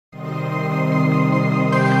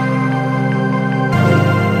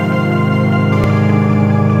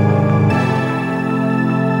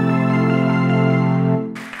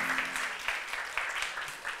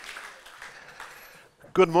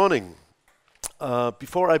Good morning.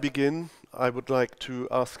 Before I begin, I would like to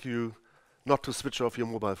ask you not to switch off your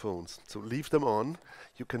mobile phones. So leave them on.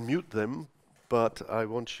 You can mute them, but I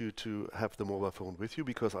want you to have the mobile phone with you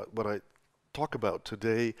because what I talk about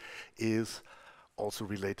today is also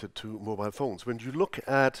related to mobile phones. When you look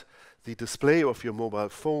at the display of your mobile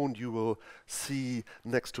phone, you will see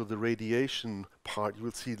next to the radiation part, you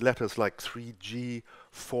will see letters like 3G,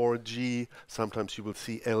 4G, sometimes you will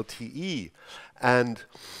see LTE. And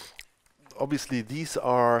obviously these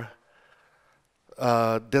are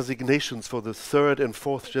designations for the third and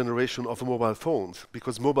fourth generation of mobile phones,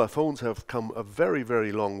 because mobile phones have come a very,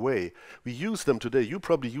 very long way. We use them today. You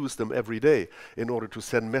probably use them every day in order to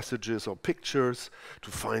send messages or pictures,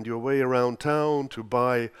 to find your way around town, to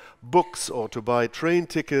buy books or to buy train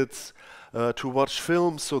tickets, to watch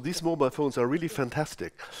films. So these mobile phones are really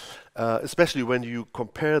fantastic, especially when you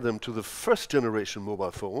compare them to the first generation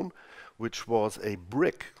mobile phone, which was a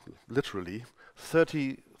brick, literally,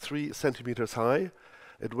 33 centimeters high.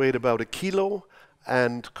 It weighed about 1 kilo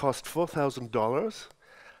and cost $4,000,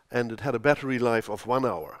 and it had a battery life of 1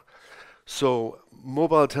 hour. So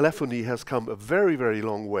mobile telephony has come a very, very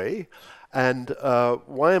long way. And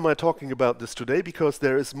why am I talking about this today? Because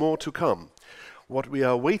there is more to come. What we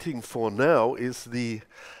are waiting for now is the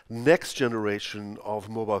next generation of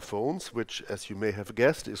mobile phones, which, as you may have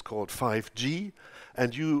guessed, is called 5G.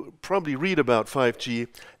 And you probably read about 5G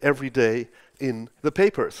every day in the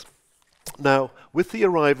papers. Now, with the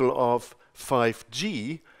arrival of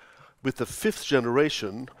 5G, with the 5th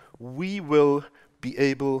generation, we will be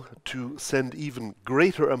able to send even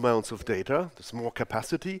greater amounts of data. There's more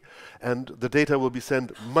capacity, and the data will be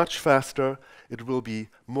sent much faster. It will be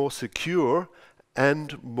more secure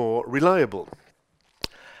and more reliable.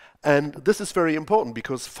 And this is very important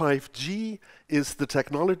because 5G is the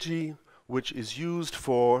technology which is used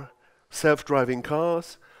for self-driving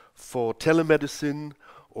cars, for telemedicine,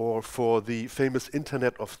 or for the famous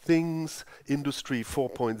Internet of Things, Industry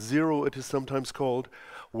 4.0 it is sometimes called,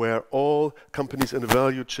 where all companies in the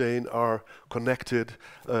value chain are connected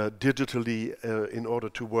digitally in order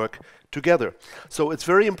to work together. So it's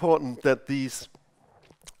very important that these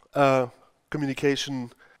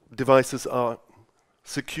communication devices are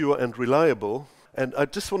secure and reliable. And I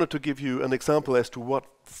just wanted to give you an example as to what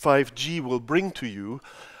 5G will bring to you.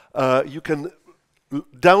 You can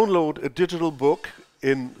download a digital book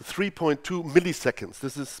in 3.2 milliseconds.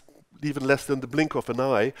 This is even less than the blink of an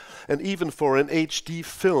eye. And even for an HD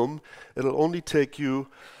film, it'll only take you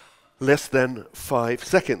less than 5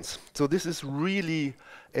 seconds. So this is really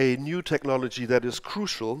a new technology that is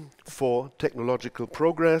crucial for technological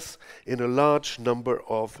progress in a large number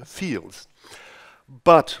of fields.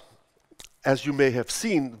 But as you may have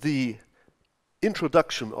seen, the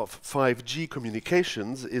introduction of 5G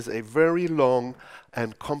communications is a very long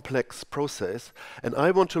and complex process, and I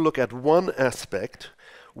want to look at one aspect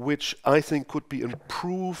which I think could be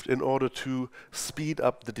improved in order to speed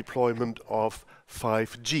up the deployment of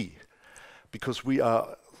 5G, because we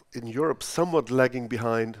are in Europe somewhat lagging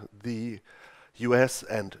behind the US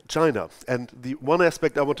and China. And the one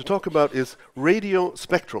aspect I want to talk about is radio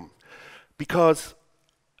spectrum, because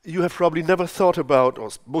you have probably never thought about, or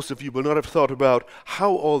most of you will not have thought about,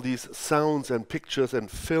 how all these sounds and pictures and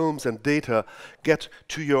films and data get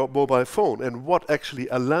to your mobile phone and what actually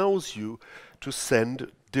allows you to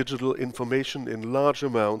send digital information in large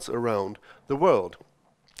amounts around the world.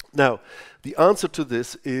 Now, the answer to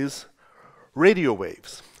this is radio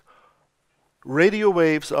waves. Radio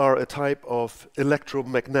waves are a type of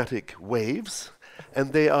electromagnetic waves,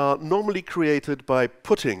 and they are normally created by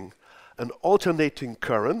putting an alternating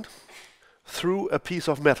current through a piece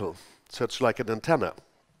of metal, such like an antenna.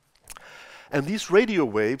 And these radio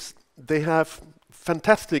waves, they have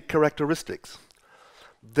fantastic characteristics.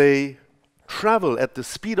 They travel at the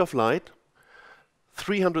speed of light,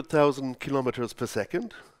 300,000 kilometers per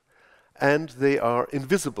second, and they are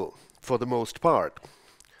invisible for the most part.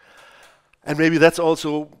 And maybe that's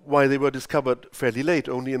also why they were discovered fairly late,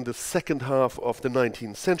 only in the second half of the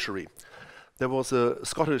 19th century. There was a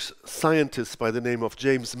Scottish scientist by the name of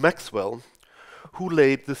James Maxwell who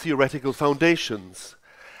laid the theoretical foundations.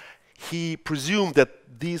 He presumed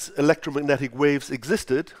that these electromagnetic waves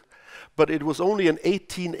existed, but it was only in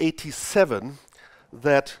 1887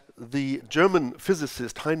 that the German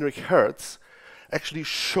physicist Heinrich Hertz actually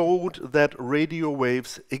showed that radio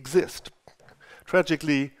waves exist.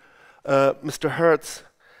 Tragically, Mr. Hertz,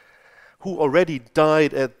 who already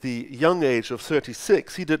died at the young age of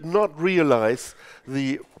 36, he did not realize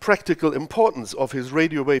the practical importance of his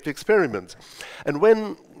radio wave experiments. And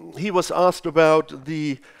when he was asked about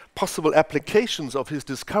the possible applications of his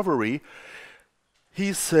discovery,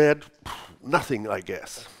 He said, nothing, I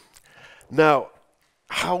guess. Now,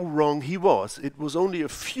 how wrong he was. It was only a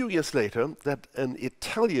few years later that an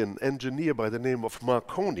Italian engineer by the name of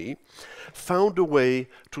Marconi found a way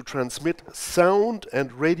to transmit sound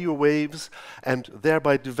and radio waves and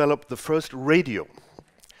thereby developed the first radio.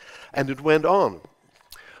 And it went on.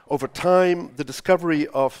 Over time, the discovery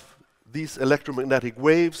of these electromagnetic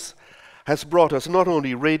waves has brought us not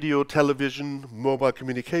only radio, television, mobile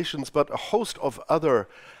communications, but a host of other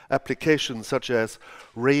applications such as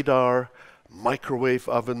radar, microwave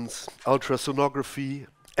ovens, ultrasonography,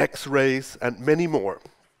 X-rays, and many more.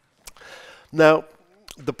 Now,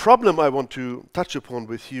 the problem I want to touch upon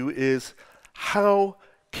with you is how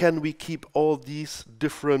can we keep all these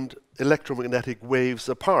different electromagnetic waves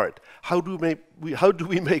apart? How do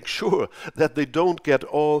we make sure that they don't get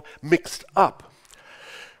all mixed up?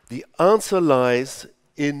 The answer lies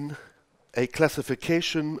in a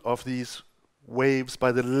classification of these waves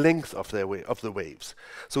by the length of the waves.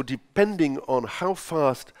 So depending on how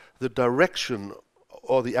fast the direction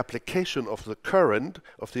or the application of the current,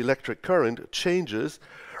 of the electric current changes,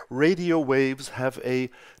 radio waves have a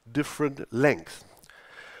different length.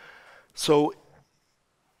 So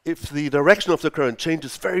if the direction of the current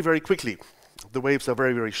changes very, very quickly, the waves are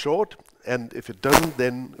very, very short, and if it doesn't,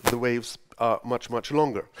 then the waves are much, much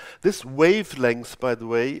longer. This wavelength, by the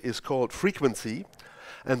way, is called frequency,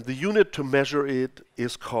 and the unit to measure it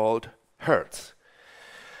is called hertz.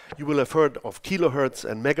 You will have heard of kilohertz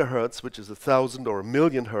and megahertz, which is 1,000 or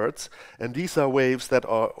 1,000,000 hertz, and these are waves that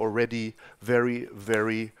are already very,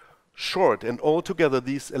 very short. And altogether,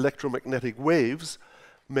 these electromagnetic waves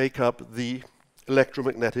make up the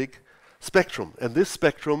electromagnetic spectrum. And this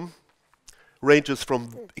spectrum ranges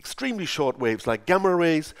from extremely short waves like gamma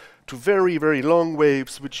rays to very, very long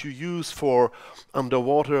waves which you use for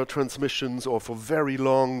underwater transmissions or for very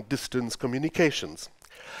long distance communications.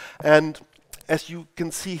 And as you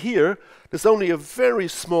can see here, there's only a very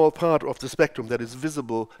small part of the spectrum that is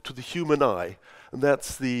visible to the human eye, and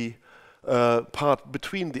that's the part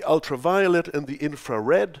between the ultraviolet and the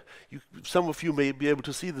infrared. Some of you may be able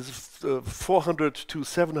to see this 400 to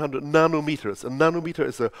 700 nanometers. A nanometer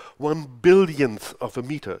is a 1/100000th of a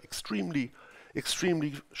meter, extremely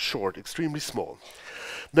short, extremely small.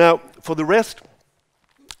 Now, for the rest,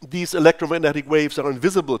 these electromagnetic waves are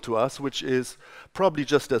invisible to us, which is probably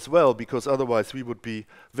just as well, because otherwise we would be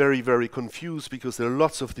very, very confused, because there are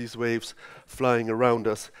lots of these waves flying around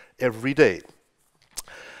us every day.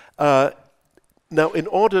 Now, in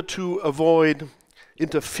order to avoid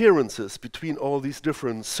interferences between all these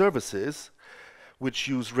different services which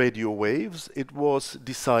use radio waves, it was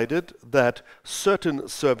decided that certain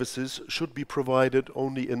services should be provided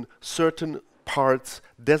only in certain parts,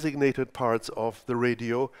 designated parts of the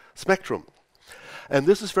radio spectrum. And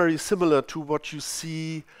this is very similar to what you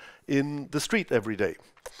see in the street every day.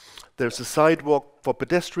 There's a sidewalk for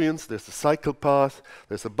pedestrians, there's a cycle path,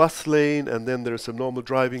 there's a bus lane, and then there's a normal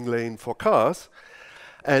driving lane for cars.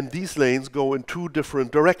 And these lanes go in two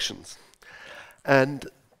different directions. And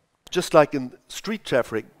just like in street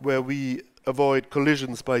traffic, where we avoid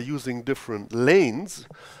collisions by using different lanes,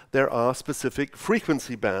 there are specific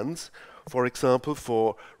frequency bands, for example,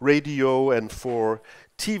 for radio and for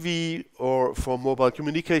TV or for mobile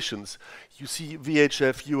communications. You see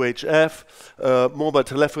VHF, UHF, mobile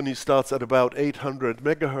telephony starts at about 800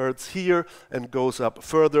 megahertz here and goes up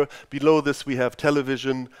further. Below this we have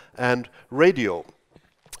television and radio.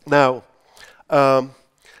 Now,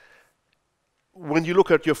 when you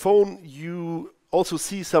look at your phone, you also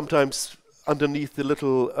see sometimes underneath the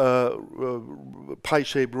little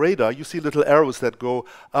pie-shaped radar, you see little arrows that go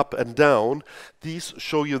up and down. These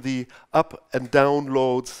show you the up and down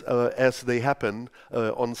loads as they happen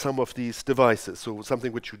on some of these devices. So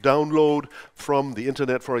something which you download from the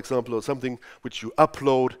internet, for example, or something which you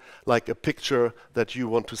upload, like a picture that you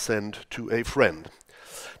want to send to a friend.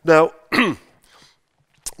 Now,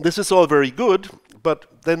 this is all very good, but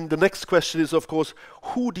then the next question is, of course,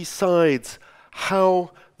 who decides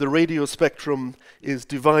how the radio spectrum is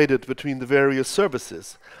divided between the various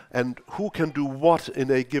services, and who can do what in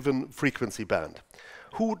a given frequency band?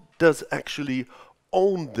 Who does actually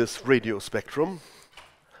own this radio spectrum?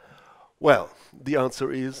 Well, the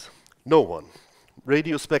answer is no one.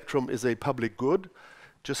 Radio spectrum is a public good,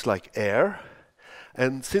 just like air,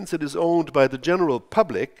 and since it is owned by the general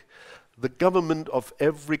public, the government of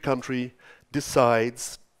every country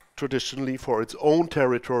decides traditionally for its own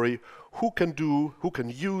territory who can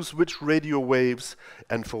use which radio waves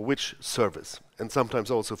and for which service, and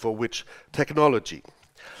sometimes also for which technology.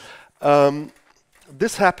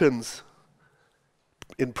 This happens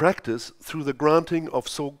in practice through the granting of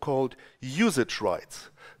so-called usage rights.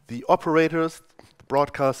 The operators, the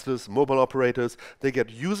broadcasters, mobile operators, they get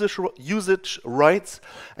usage rights,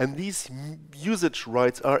 and these usage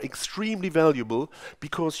rights are extremely valuable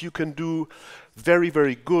because you can do very,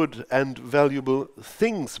 very good and valuable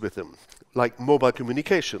things with them, like mobile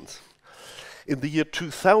communications. In the year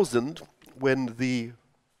 2000, when the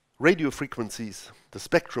radio frequencies, the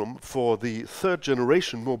spectrum for the third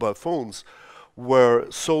generation mobile phones were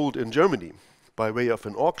sold in Germany by way of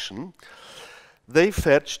an auction, they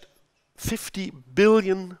fetched 50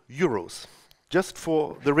 billion euros just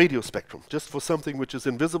for the radio spectrum, just for something which is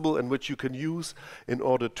invisible and which you can use in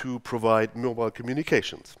order to provide mobile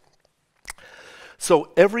communications.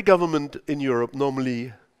 So every government in Europe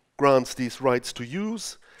normally grants these rights to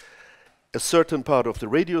use a certain part of the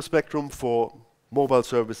radio spectrum for mobile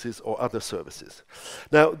services or other services.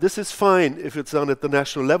 Now, this is fine if it's done at the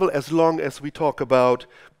national level, as long as we talk about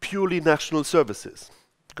purely national services.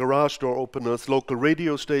 Garage door openers, local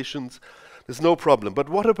radio stations, there's no problem. But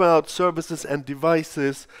what about services and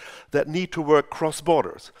devices that need to work cross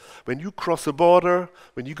borders? When you cross a border,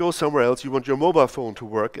 when you go somewhere else, you want your mobile phone to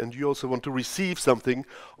work, and you also want to receive something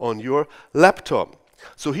on your laptop.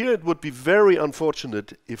 So here it would be very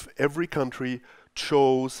unfortunate if every country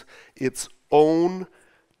chose its own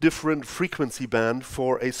different frequency band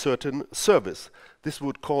for a certain service. This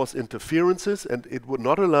would cause interferences, and it would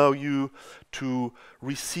not allow you to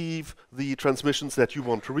receive the transmissions that you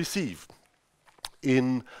want to receive.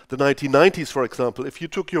 In the 1990s, for example, if you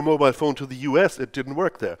took your mobile phone to the US, it didn't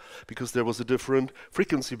work there because there was a different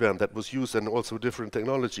frequency band that was used and also different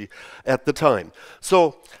technology at the time.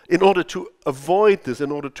 So in order to avoid this,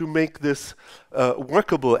 in order to make this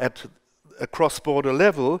workable at a cross-border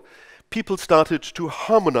level, people started to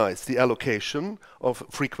harmonize the allocation of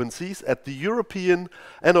frequencies at the European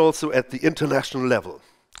and also at the international level.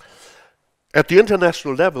 At the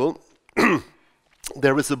international level,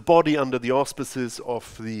 there is a body under the auspices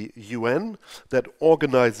of the UN that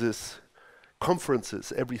organizes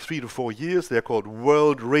conferences every 3 to 4 years. They're called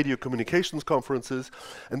World Radio Communications Conferences,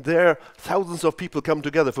 and there thousands of people come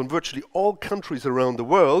together from virtually all countries around the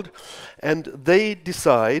world, and they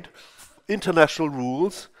decide international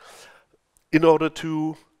rules in order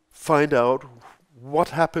to find out what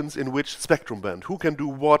happens in which spectrum band, who can do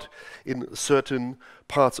what in certain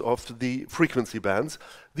parts of the frequency bands.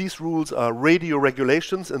 These rules are radio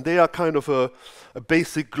regulations, and they are kind of a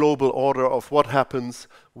basic global order of what happens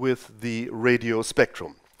with the radio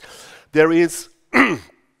spectrum. There's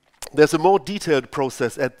a more detailed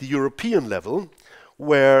process at the European level,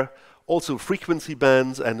 where also frequency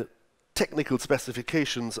bands and technical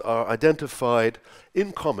specifications are identified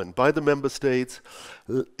in common by the member states,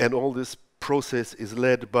 and all this process is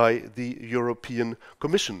led by the European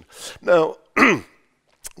Commission. Now,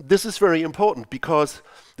 this is very important because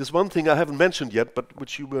there's one thing I haven't mentioned yet, but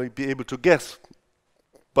which you may be able to guess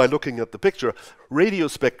by looking at the picture. Radio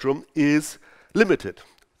spectrum is limited.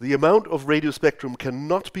 The amount of radio spectrum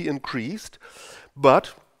cannot be increased,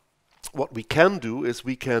 but what we can do is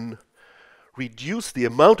we can reduce the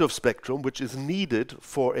amount of spectrum which is needed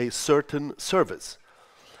for a certain service.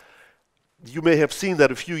 You may have seen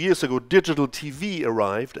that a few years ago digital TV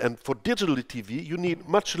arrived, and for digital TV you need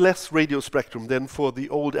much less radio spectrum than for the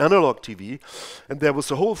old analog TV, and there was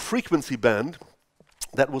a whole frequency band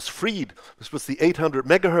that was freed. This was the 800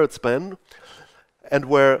 megahertz band, and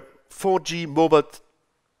where 4G mobile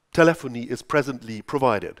telephony is presently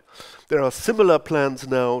provided. There are similar plans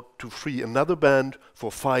now to free another band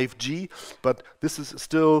for 5G, but this is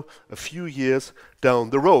still a few years down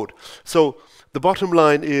the road. So the bottom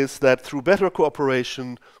line is that through better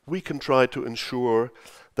cooperation, we can try to ensure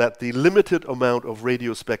that the limited amount of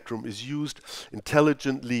radio spectrum is used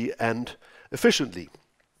intelligently and efficiently.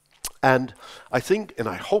 And I think, and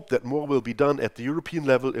I hope that more will be done at the European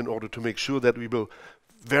level in order to make sure that we will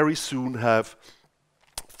very soon have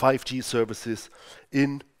 5G services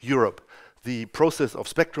in Europe. The process of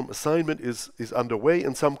spectrum assignment is underway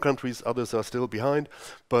in some countries, others are still behind,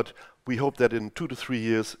 but we hope that in 2 to 3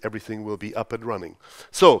 years everything will be up and running.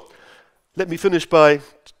 So, let me finish by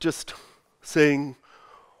just saying,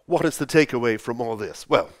 what is the takeaway from all this?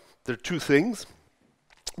 Well, there are two things.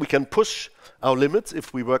 We can push our limits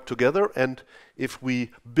if we work together and if we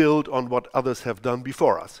build on what others have done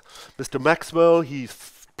before us. Mr. Maxwell, he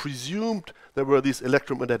presumed there were these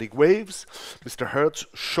electromagnetic waves. Mr. Hertz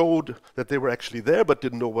showed that they were actually there but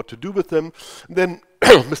didn't know what to do with them. And then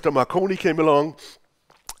Mr. Marconi came along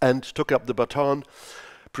and took up the baton,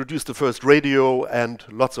 produced the first radio, and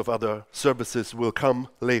lots of other services will come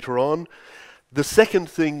later on. The second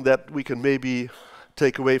thing that we can maybe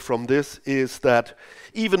take away from this is that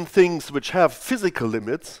even things which have physical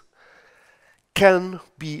limits can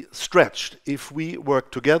be stretched if we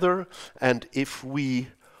work together and if we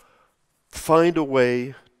find a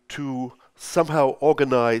way to somehow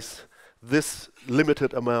organize this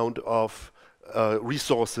limited amount of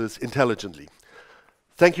resources intelligently.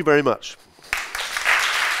 Thank you very much.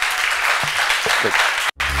 Thanks.